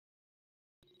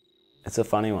It's a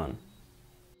funny one.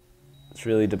 It's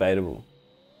really debatable.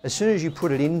 As soon as you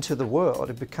put it into the world,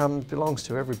 it belongs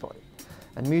to everybody.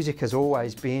 And music has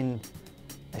always been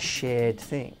a shared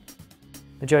thing.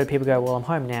 Majority of people go, well, I'm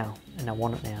home now and I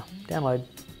want it now. Download.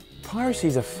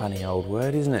 Piracy's a funny old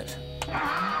word, isn't it?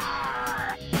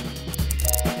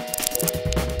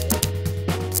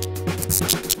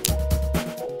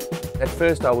 At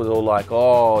first I was all like,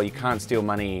 oh, you can't steal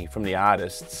money from the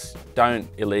artists. Don't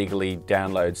illegally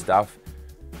download stuff.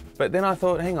 But then I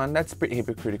thought, hang on, that's pretty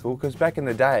hypocritical, because back in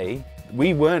the day,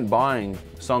 we weren't buying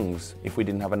songs if we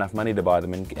didn't have enough money to buy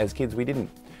them, and as kids we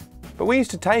didn't. But we used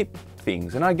to tape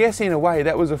things, and I guess in a way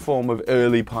that was a form of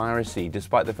early piracy,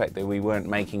 despite the fact that we weren't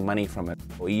making money from it.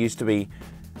 It used to be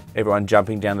everyone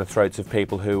jumping down the throats of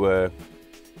people who were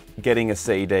getting a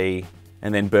CD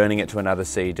and then burning it to another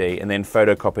CD and then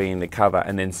photocopying the cover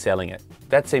and then selling it.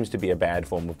 That seems to be a bad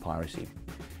form of piracy.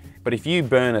 But if you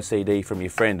burn a CD from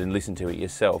your friend and listen to it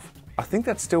yourself, I think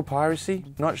that's still piracy,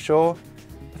 not sure.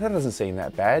 But that doesn't seem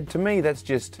that bad. To me, that's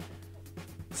just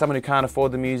someone who can't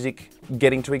afford the music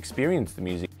getting to experience the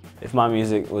music. If my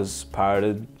music was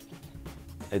pirated,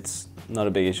 it's not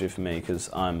a big issue for me because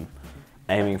I'm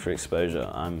aiming for exposure.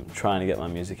 I'm trying to get my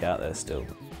music out there still.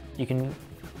 You can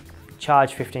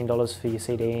charge $15 for your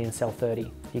CD and sell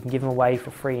 30. You can give them away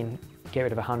for free and get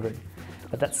rid of 100.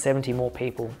 But that's 70 more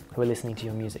people who are listening to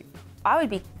your music. I would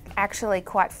be actually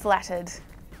quite flattered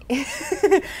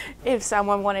if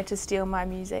someone wanted to steal my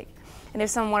music. And if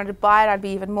someone wanted to buy it, I'd be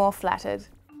even more flattered.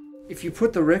 If you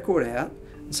put the record out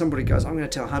and somebody goes, I'm going to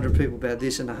tell 100 people about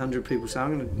this, and 100 people say,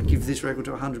 I'm going to give this record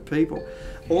to 100 people,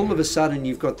 all of a sudden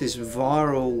you've got this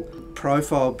viral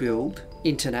profile build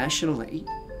internationally,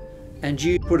 and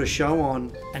you put a show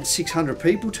on and 600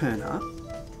 people turn up,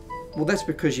 well, that's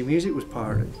because your music was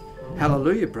pirated.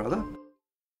 Hallelujah, brother.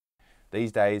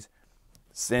 These days,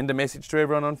 send a message to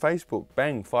everyone on Facebook.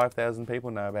 Bang, 5,000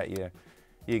 people know about your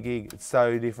gig. It's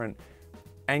so different.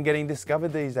 And getting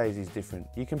discovered these days is different.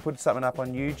 You can put something up on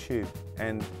YouTube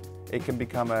and it can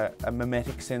become a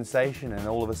mimetic sensation, and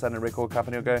all of a sudden a record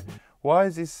company will go, why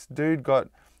has this dude got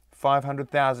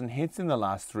 500,000 hits in the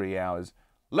last 3 hours?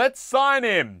 Let's sign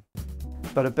him!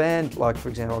 But a band like, for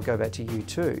example, I'll go back to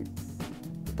U2,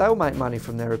 they'll make money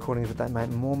from their recordings, but they make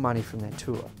more money from their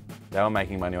tour. They were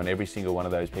making money on every single one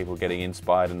of those people getting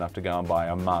inspired enough to go and buy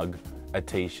a mug, a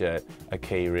t-shirt, a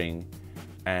key ring,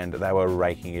 and they were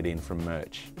raking it in from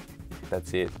merch.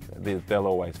 That's it. They'll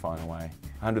always find a way.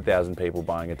 100,000 people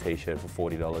buying a t-shirt for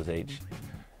 $40 each.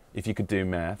 If you could do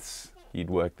maths, you'd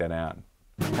work that out.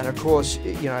 And of course,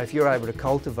 you know, if you're able to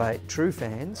cultivate true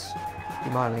fans,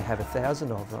 you might only have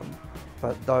 1,000 of them,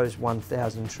 but those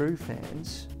 1,000 true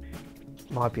fans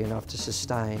might be enough to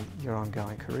sustain your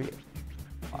ongoing career.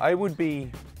 I would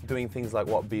be doing things like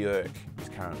what Björk is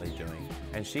currently doing,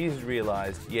 and she's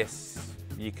realised, yes,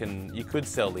 you could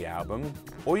sell the album,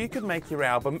 or you could make your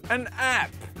album an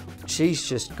app. She's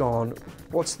just gone,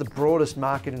 what's the broadest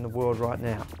market in the world right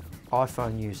now?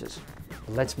 iPhone users.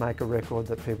 Let's make a record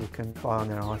that people can buy on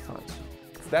their iPhones.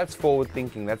 That's forward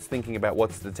thinking. That's thinking about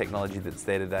what's the technology that's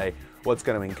there today, what's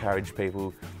going to encourage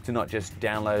people to not just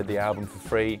download the album for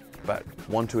free, but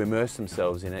want to immerse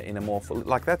themselves in it in a more,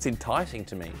 like, that's enticing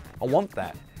to me. I want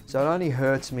that. So it only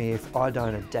hurts me if I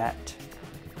don't adapt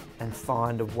and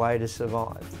find a way to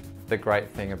survive. The great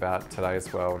thing about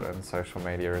today's world and social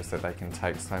media is that they can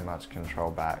take so much control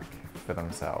back for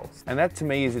themselves. And that to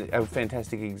me is a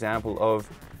fantastic example of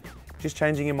just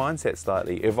changing your mindset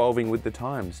slightly, evolving with the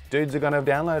times. Dudes are going to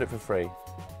download it for free,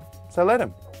 so let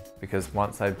them. Because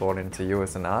once they've bought into you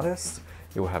as an artist,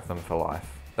 you'll have them for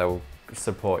life. They will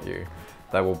support you.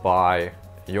 They will buy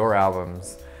your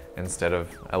albums instead of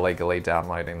illegally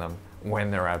downloading them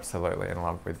when they're absolutely in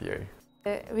love with you.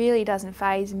 It really doesn't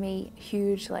faze me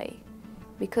hugely,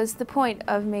 because the point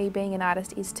of me being an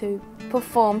artist is to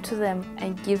perform to them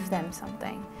and give them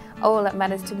something. All that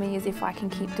matters to me is if I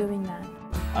can keep doing that.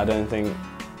 I don't think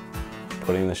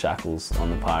putting the shackles on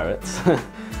the pirates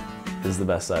is the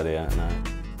best idea, no.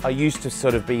 I used to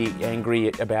sort of be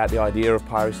angry about the idea of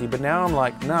piracy, but now I'm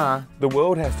like, nah, the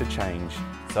world has to change.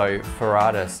 So for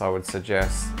artists, I would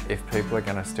suggest if people are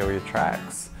going to steal your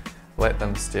tracks, let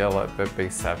them steal it, but be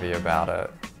savvy about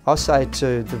it. I say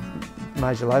to the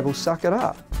major labels, suck it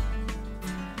up.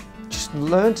 Just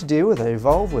learn to deal with it,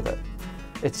 evolve with it.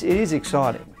 It is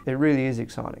exciting. It really is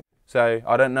exciting. So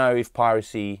I don't know if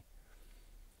piracy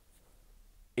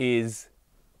is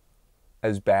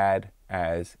as bad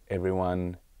as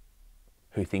everyone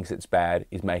who thinks it's bad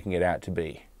is making it out to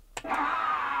be.